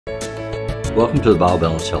Welcome to the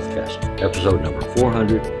BioBalance Healthcast, episode number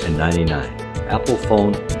 499. Apple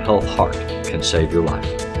Phone Health Heart can save your life.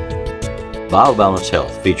 BioBalance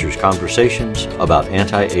Health features conversations about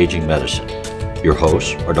anti-aging medicine. Your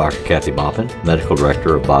hosts are Dr. Kathy Maupin, Medical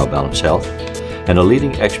Director of BioBalance Health, and a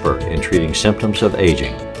leading expert in treating symptoms of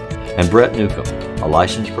aging, and Brett Newcomb, a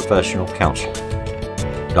licensed professional counselor.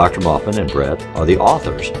 Dr. Maupin and Brett are the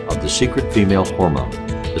authors of The Secret Female Hormone,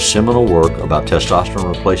 the seminal work about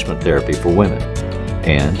testosterone replacement therapy for women,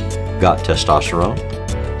 and Got Testosterone,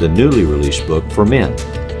 the newly released book for men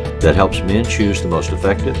that helps men choose the most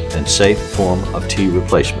effective and safe form of T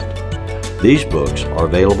replacement. These books are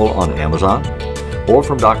available on Amazon or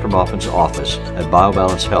from Dr. Maupin's office at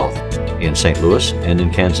BioBalance Health in St. Louis and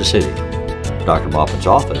in Kansas City. Dr. Maupin's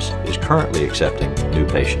office is currently accepting new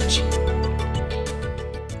patients.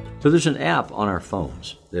 So there's an app on our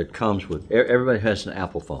phones that comes with, everybody has an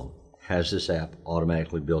Apple phone, has this app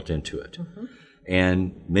automatically built into it. Mm-hmm.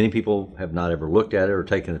 And many people have not ever looked at it or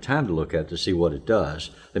taken the time to look at it to see what it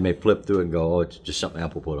does. They may flip through it and go, oh, it's just something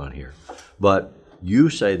Apple put on here. But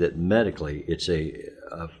you say that medically it's a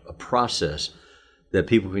process that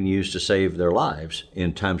people can use to save their lives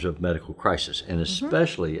in times of medical crisis. And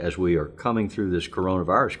especially as we are coming through this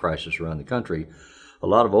coronavirus crisis around the country, a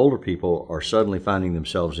lot of older people are suddenly finding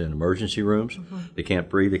themselves in emergency rooms. Mm-hmm. They can't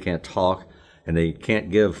breathe, they can't talk, and they can't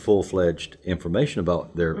give full-fledged information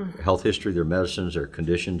about their health history, their medicines, their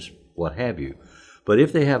conditions, what have you. But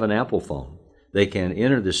if they have an Apple phone, they can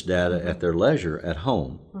enter this data at their leisure at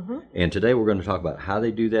home. Mm-hmm. And today we're going to talk about how they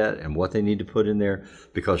do that and what they need to put in there,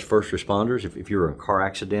 because first responders, if you're in a car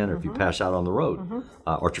accident or if you pass out on the road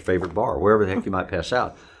or at your favorite bar, wherever the heck you might pass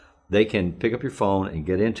out, they can pick up your phone and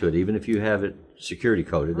get into it. Even if you have it security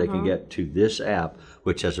coded, they can get to this app,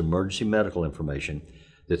 which has emergency medical information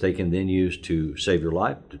that they can then use to save your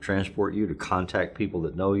life, to transport you, to contact people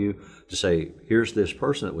that know you, to say, here's this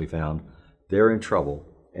person that we found, they're in trouble,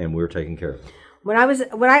 and we're taking care of them.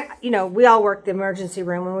 We all work the emergency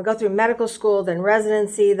room. When we go through medical school, then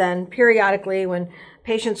residency, then periodically when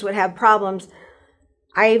patients would have problems,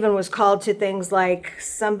 I even was called to things like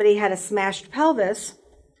somebody had a smashed pelvis.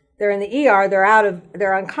 They're in the ER,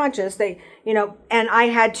 they're unconscious, and I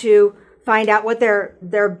had to find out what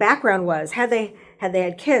their background was. Had they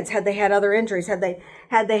had kids? Had they had other injuries? Had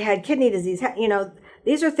they had kidney disease?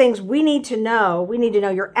 These are things we need to know. We need to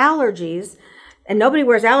know your allergies, and nobody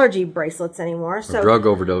wears allergy bracelets anymore. So or drug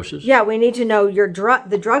overdoses. Yeah, we need to know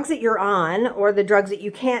the drugs that you're on or the drugs that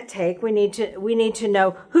you can't take. We need to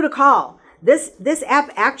know who to call. This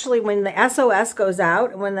app actually, when the SOS goes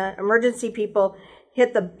out, when the emergency people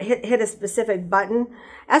hit a specific button,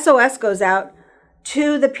 SOS goes out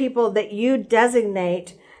to the people that you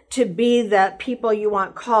designate to be the people you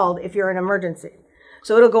want called if you're in an emergency.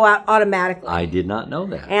 So it'll go out automatically. I did not know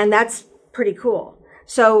that. And that's pretty cool.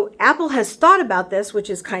 So Apple has thought about this, which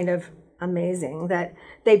is kind of amazing, that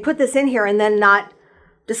they put this in here and then not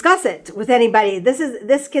discuss it with anybody.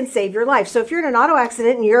 This can save your life. So if you're in an auto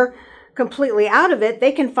accident and you're completely out of it,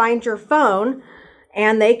 they can find your phone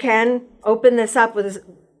and they can open this up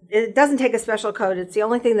it doesn't take a special code. It's the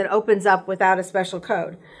only thing that opens up without a special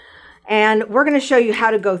code. And we're going to show you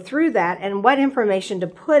how to go through that and what information to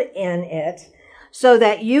put in it so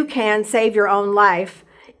that you can save your own life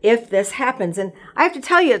if this happens. And I have to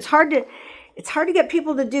tell you, it's hard to get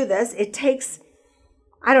people to do this. It takes,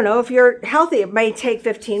 I don't know, if you're healthy, it may take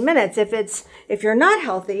 15 minutes. If you're not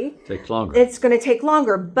healthy, it takes longer. It's going to take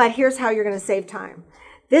longer. But here's how you're going to save time.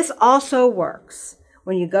 This also works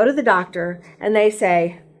when you go to the doctor and they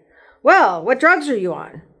say, well, what drugs are you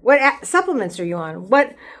on? What supplements are you on?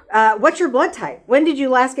 What's your blood type? When did you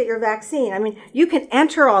last get your vaccine? I mean, you can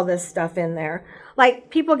enter all this stuff in there. Like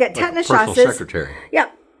people get tetanus shots. Personal secretary. Yeah,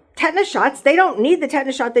 tetanus shots. They don't need the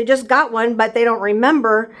tetanus shot. They just got one, but they don't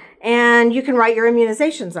remember. And you can write your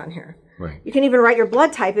immunizations on here. Right. You can even write your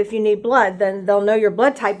blood type if you need blood. Then they'll know your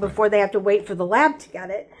blood type before they have to wait for the lab to get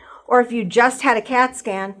it. Or if you just had a CAT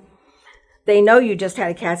scan, they know you just had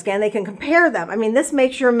a CAT scan. They can compare them. I mean, this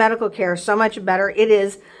makes your medical care so much better. It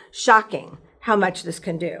is shocking how much this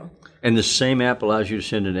can do. And the same app allows you to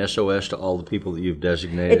send an SOS to all the people that you've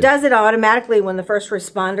designated? It does it automatically when the first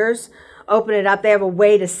responders open it up. They have a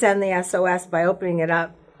way to send the SOS by opening it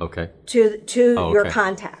up to your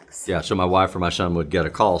contacts. Yeah, so my wife or my son would get a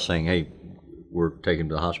call saying, hey, we're taking him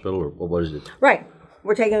to the hospital, or what is it? Right.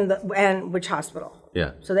 We're taking and which hospital?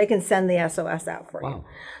 Yeah. So they can send the SOS out for you. Wow.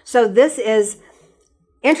 So this is,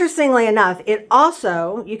 interestingly enough,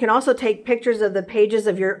 you can also take pictures of the pages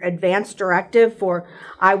of your advanced directive for,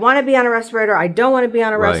 I want to be on a respirator, I don't want to be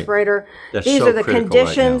on a respirator. That's These so are the critical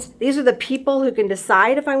conditions. right now. These are the people who can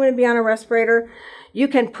decide if I'm going to be on a respirator. you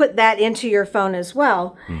can put that into your phone as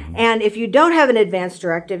well. And if you don't have an advance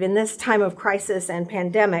directive in this time of crisis and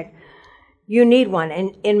pandemic, you need one.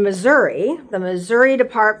 And in Missouri, the Missouri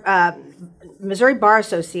Bar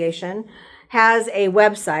Association has a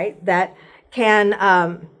website that can,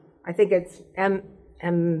 I think it's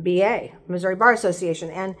MBA, Missouri Bar Association,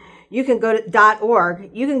 and you can go to .org.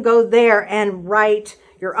 You can go there and write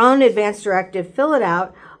your own advance directive, fill it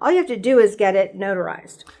out. All you have to do is get it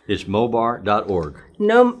notarized. It's mobar.org.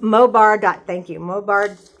 No, thank you,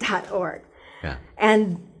 mobar.org. Yeah.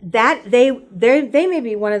 And that they may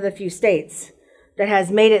be one of the few states that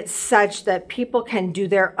has made it such that people can do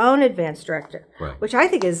their own advance directive, right, which I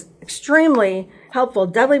think is extremely helpful.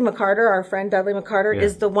 Dudley McCarter, our friend Dudley McCarter,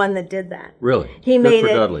 is the one that did that. Really? He Good made for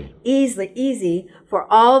it Dudley. easy for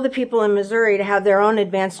all the people in Missouri to have their own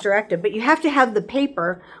advance directive. But you have to have the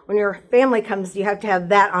paper. When your family comes, you have to have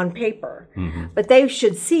that on paper. But they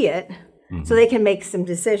should see it so they can make some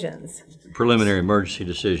decisions. Preliminary emergency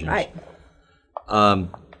decisions. Right.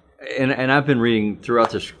 And I've been reading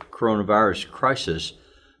throughout this coronavirus crisis,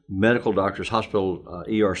 medical doctors, hospital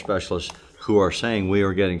ER specialists who are saying we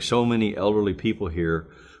are getting so many elderly people here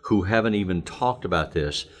who haven't even talked about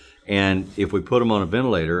this. And if we put them on a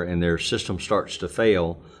ventilator and their system starts to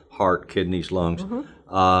fail, heart, kidneys, lungs,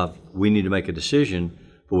 we need to make a decision,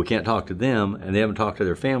 but we can't talk to them, and they haven't talked to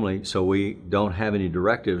their family, so we don't have any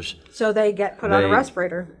directives. So they get put on a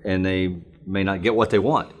respirator. And they may not get what they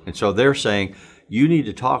want. And so they're saying, you need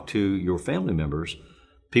to talk to your family members,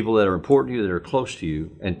 people that are important to you, that are close to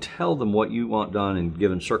you, and tell them what you want done in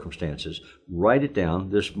given circumstances. Write it down.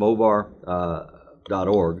 This mobar.org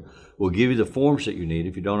will give you the forms that you need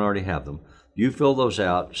if you don't already have them. You fill those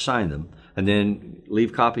out, sign them, and then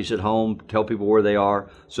leave copies at home, tell people where they are,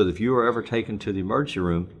 so that if you are ever taken to the emergency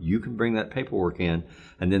room, you can bring that paperwork in,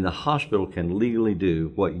 and then the hospital can legally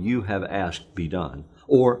do what you have asked be done,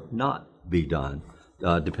 or not be done,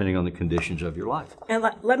 depending on the conditions of your life. And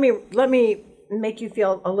let me make you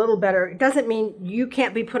feel a little better. It doesn't mean you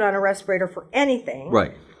can't be put on a respirator for anything.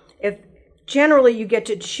 Right. If generally you get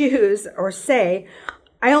to choose or say,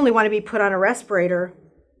 I only want to be put on a respirator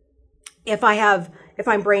if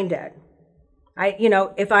I'm brain dead.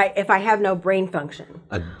 If I have no brain function.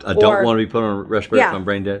 I don't want to be put on a respirator if I'm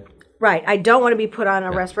brain dead. Right. I don't want to be put on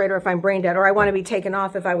a respirator if I'm brain dead, or I want to be taken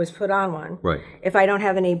off if I was put on one. Right. If I don't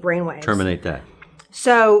have any brain waves. Terminate that.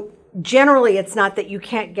 So generally, it's not that you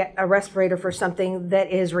can't get a respirator for something that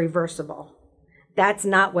is reversible. That's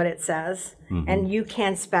not what it says, and you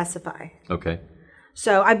can specify. Okay.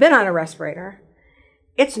 So I've been on a respirator.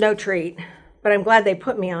 It's no treat, but I'm glad they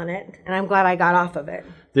put me on it, and I'm glad I got off of it.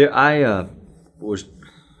 I was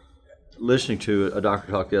listening to a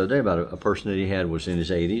doctor talk the other day about a person that he had was in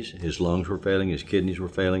his 80s. His lungs were failing, his kidneys were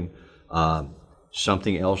failing,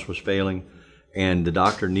 something else was failing, and the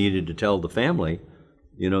doctor needed to tell the family,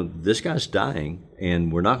 this guy's dying,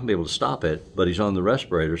 and we're not going to be able to stop it, but he's on the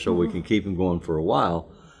respirator, so we can keep him going for a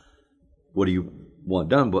while. What do you want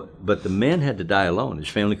done? But the man had to die alone. His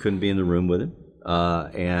family couldn't be in the room with him,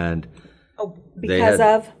 and because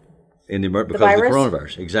of the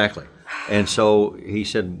coronavirus, exactly. And so he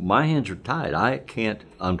said, my hands are tied. I can't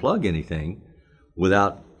unplug anything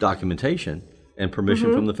without documentation and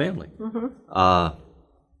permission from the family.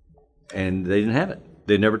 And they didn't have it.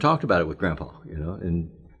 They never talked about it with Grandpa, And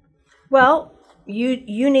well,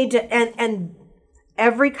 you need to, and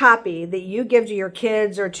every copy that you give to your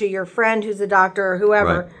kids or to your friend who's a doctor or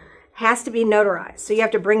whoever has to be notarized. So you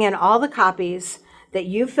have to bring in all the copies that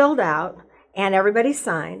you filled out and everybody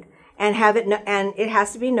signed, and have it, and it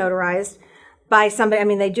has to be notarized by somebody. I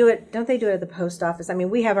mean, don't they do it at the post office? I mean,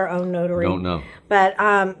 we have our own notary. I don't know.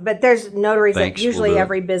 But there's notaries at usually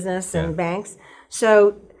every business and banks.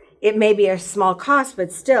 So it may be a small cost,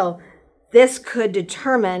 but still, this could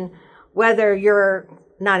determine whether you're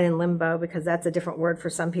not in limbo, because that's a different word for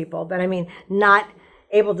some people, but I mean, not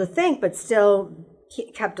able to think, but still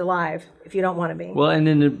kept alive if you don't want to be. Well, and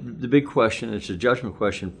then the big question, it's a judgment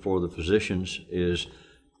question for the physicians, is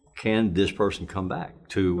can this person come back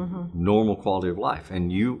to normal quality of life?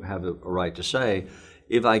 And you have a right to say,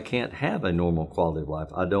 if I can't have a normal quality of life,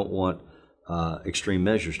 I don't want extreme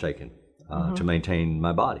measures taken to maintain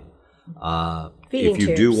my body. If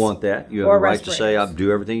you do want that, you have a right to say, I'll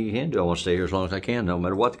do everything you can do. I want to stay here as long as I can, no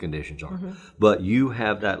matter what the conditions are. But you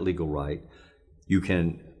have that legal right. You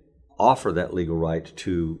can offer that legal right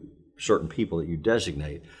to certain people that you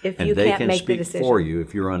designate, and they can speak for you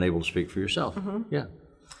if you're unable to speak for yourself. Yeah.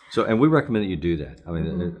 So, and we recommend that you do that. I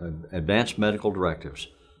mean, advanced medical directives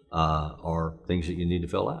are things that you need to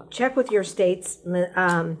fill out. Check with your state's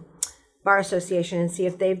Bar Association and see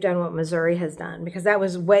if they've done what Missouri has done, because that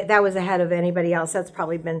was ahead of anybody else. That's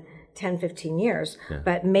probably been 10, 15 years,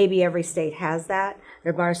 but maybe every state has that.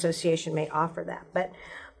 Their Bar Association may offer that.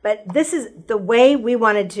 But this is the way we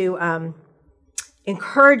wanted to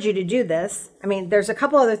encourage you to do this. I mean, there's a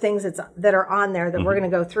couple other things that are on there that we're going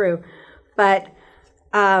to go through, but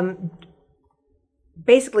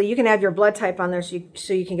basically you can have your blood type on there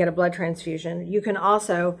so you can get a blood transfusion. You can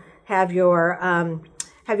also have your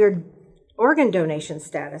organ donation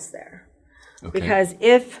status there. Okay. Because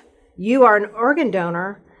if you are an organ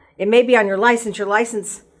donor, it may be on your license. Your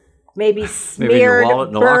license may be smeared, maybe in your wallet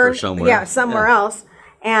in the locker somewhere. Yeah, somewhere else.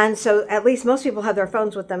 And so at least most people have their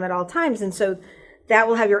phones with them at all times. And so that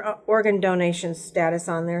will have your organ donation status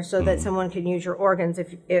on there so that someone can use your organs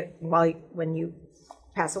when you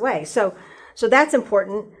pass away. So that's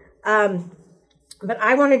important. But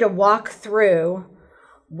I wanted to walk through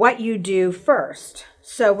what you do first.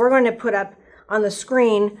 So we're going to put up on the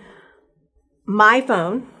screen my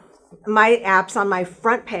phone, my apps on my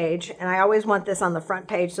front page, and I always want this on the front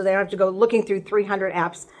page so they don't have to go looking through 300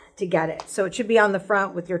 apps to get it. So it should be on the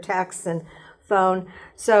front with your texts and phone.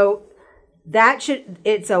 So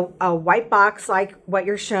it's a white box like what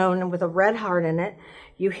you're shown with a red heart in it.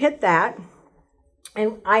 You hit that,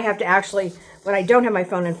 and I have to actually, when I don't have my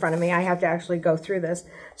phone in front of me, I have to actually go through this.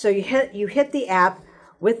 So you hit the app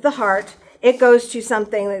with the heart. It goes to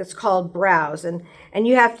something that's called Browse, and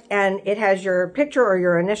it has your picture or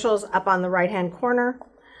your initials up on the right-hand corner.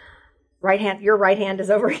 Your right hand is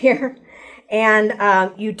over here,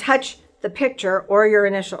 and you touch the picture or your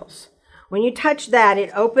initials. When you touch that, it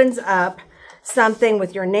opens up something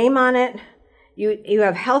with your name on it. You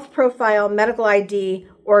have health profile, medical ID,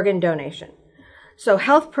 organ donation. So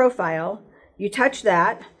health profile, you touch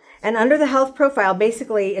that, and under the health profile,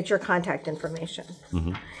 basically it's your contact information.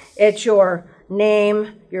 Mm-hmm. It's your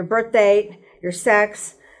name, your birth date, your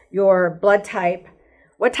sex, your blood type,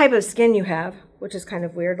 what type of skin you have, which is kind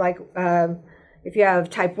of weird. Like if you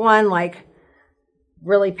have type 1, like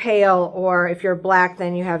really pale, or if you're black,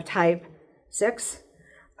 then you have type 6.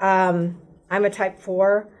 I'm a type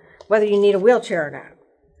 4, whether you need a wheelchair or not.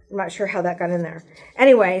 I'm not sure how that got in there.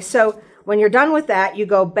 Anyway, so when you're done with that, you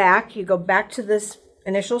go back to this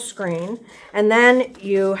initial screen, and then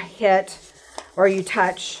you hit or you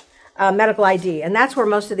touch medical ID, and that's where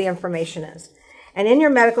most of the information is. And in your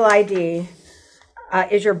medical ID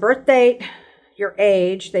is your birth date, your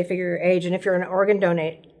age, they figure your age, and if you're an organ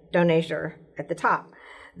donator at the top.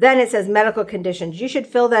 Then it says medical conditions. You should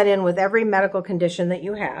fill that in with every medical condition that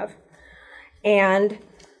you have. And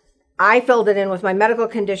I filled it in with my medical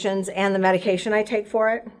conditions and the medication I take for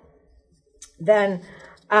it. Then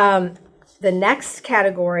the next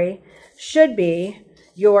category should be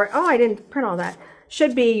your, I didn't print all that,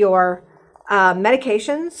 should be your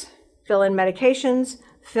medications. Fill in medications,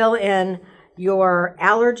 fill in your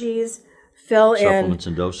allergies, fill in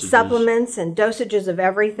supplements and dosages of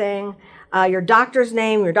everything, your doctor's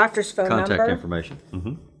name, your doctor's phone number. Contact information.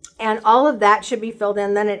 Mm-hmm. And all of that should be filled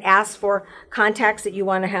in. Then it asks for contacts that you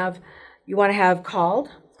want to have called.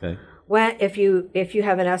 Okay. If you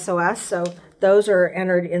have an SOS, so those are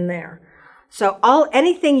entered in there. So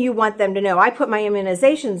anything you want them to know. I put my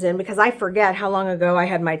immunizations in because I forget how long ago I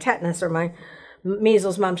had my tetanus or my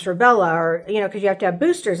measles, mumps, rubella, or because you have to have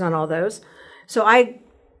boosters on all those. So I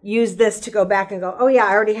use this to go back and go, oh yeah,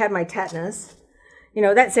 I already had my tetanus.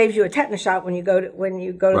 That saves you a tetanus shot when you go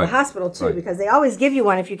to the hospital too, because they always give you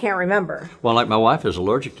one if you can't remember. Well, like my wife is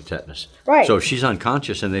allergic to tetanus. Right. So if she's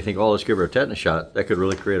unconscious and they think, let's give her a tetanus shot, that could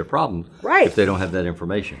really create a problem. Right. If they don't have that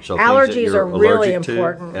information. So allergies are really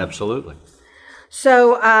important. Absolutely.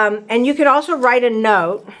 So, and you could also write a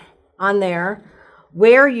note on there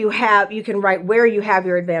you can write where you have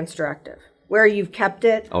your advance directive, where you've kept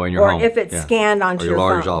it, in your home. If it's scanned onto your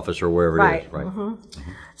lawyer's phone. office or wherever it is. Right. Mm-hmm.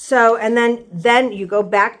 Mm-hmm. So, and then you go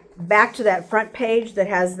back to that front page that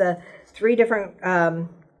has the 3 different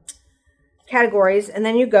categories, and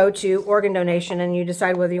then you go to organ donation, and you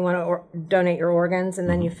decide whether you want to donate your organs, and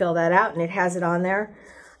then you fill that out, and it has it on there.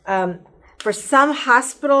 For some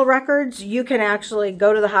hospital records, you can actually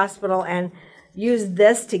go to the hospital and use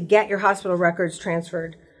this to get your hospital records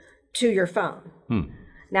transferred to your phone.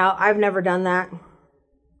 Now, I've never done that.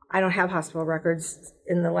 I don't have hospital records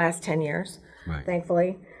in the last 10 years,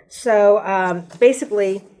 thankfully. So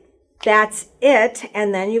basically, that's it,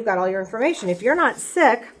 and then you've got all your information. If you're not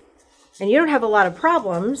sick and you don't have a lot of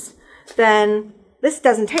problems, then this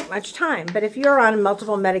doesn't take much time. But if you're on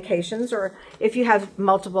multiple medications or if you have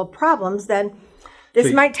multiple problems, then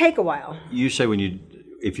this might take a while. You say when you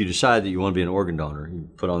if you decide that you want to be an organ donor, you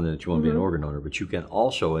put on that you want to be an organ donor, but you can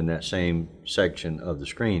also, in that same section of the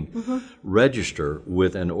screen, register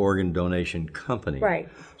with an organ donation company. Right.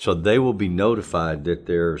 So they will be notified that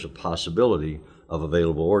there's a possibility of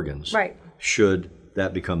available organs. Right. Should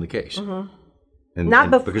that become the case. And,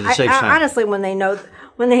 Not before. because it saves time. Honestly, when they know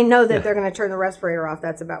that they're going to turn the respirator off,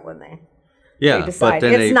 that's about when they decide. But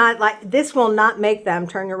then it's not like this will not make them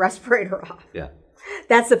turn your respirator off. Yeah.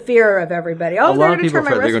 That's the fear of everybody. Oh, A they're lot going of to people turn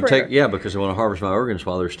my they're respirator. going to take because they want to harvest my organs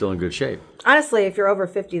while they're still in good shape. Honestly, if you're over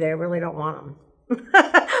 50, they really don't want them.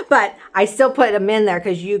 But I still put them in there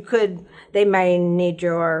because they may need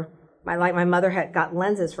like my mother had got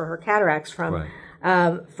lenses for her cataracts from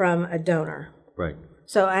a donor. Right.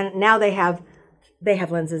 So, and now they have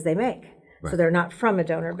lenses they make. Right. So they're not from a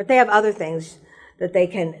donor, but they have other things that they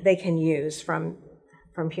can use from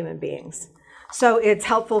human beings. So it's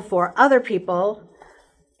helpful for other people,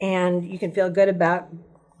 and you can feel good about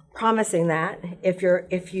promising that if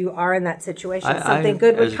you are in that situation, something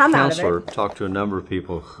good would come out of it. As a counselor, talked to a number of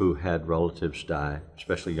people who had relatives die,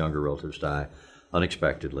 especially younger relatives die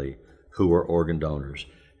unexpectedly, who were organ donors,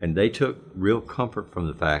 and they took real comfort from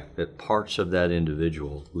the fact that parts of that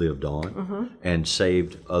individual lived on and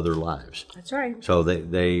saved other lives. That's right. So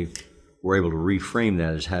they were able to reframe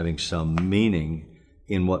that as having some meaning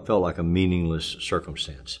in what felt like a meaningless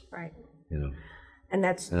circumstance. Right. You know. And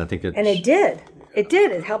I think and it did. It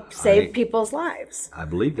did. It helped save people's lives. I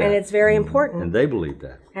believe that. And it's very important. And they believe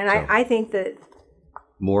that. And so I think that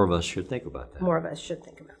more of us should think about that. More of us should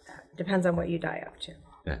think about that. Depends on what you die up to,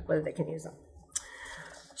 whether they can use them.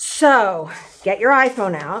 So get your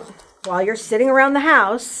iPhone out while you're sitting around the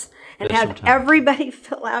house and have everybody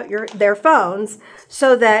fill out their phones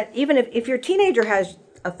so that even if your teenager has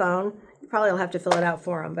a phone, you probably will have to fill it out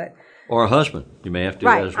for them. Or a husband. You may have to do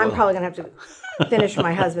that as well. I'm probably going to have to finish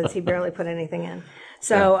my husband's. He barely put anything in.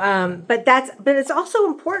 So, but it's also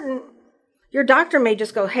important. Your doctor may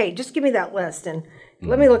just go, hey, just give me that list and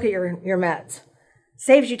let me look at your meds.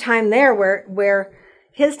 Saves you time there where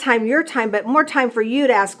his time, your time, but more time for you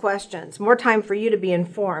to ask questions, more time for you to be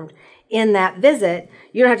informed in that visit.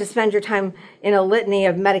 You don't have to spend your time in a litany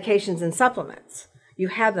of medications and supplements. You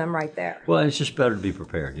have them right there. Well, it's just better to be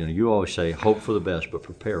prepared. You know, you always say hope for the best, but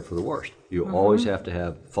prepare for the worst. You always have to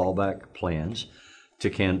have fallback plans to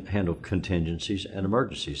handle contingencies and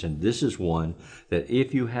emergencies. And this is one that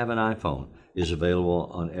if you have an iPhone, is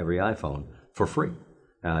available on every iPhone for free.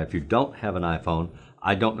 Now, if you don't have an iPhone,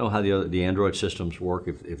 I don't know how the Android systems work,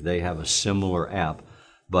 if they have a similar app,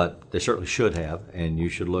 but they certainly should have, and you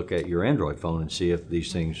should look at your Android phone and see if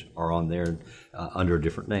these things are on there under a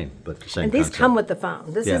different name, but the same. And these come with the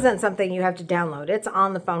phone. This isn't something you have to download. It's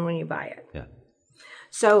on the phone when you buy it. Yeah.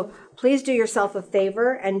 So please do yourself a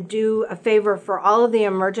favor and do a favor for all of the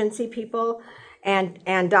emergency people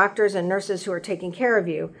and doctors and nurses who are taking care of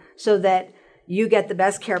you so that you get the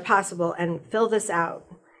best care possible, and fill this out.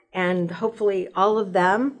 And hopefully all of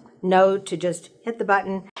them know to just hit the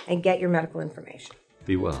button and get your medical information.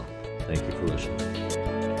 Be well. Thank you for listening.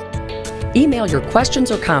 Email your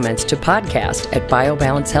questions or comments to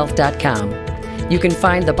podcast@biobalancehealth.com. You can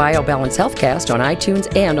find the BioBalance Healthcast on iTunes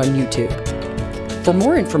and on YouTube. For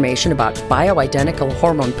more information about bioidentical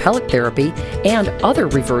hormone pellet therapy and other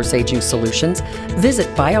reverse aging solutions, visit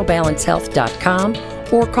biobalancehealth.com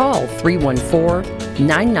or call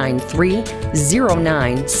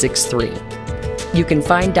 314-993-0963. You can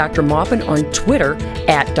find Dr. Maupin on Twitter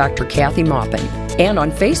 @Dr. Kathy Maupin and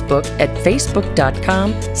on Facebook at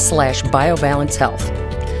facebook.com/biobalancehealth.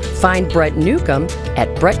 Find Brett Newcomb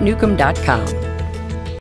at brettnewcomb.com.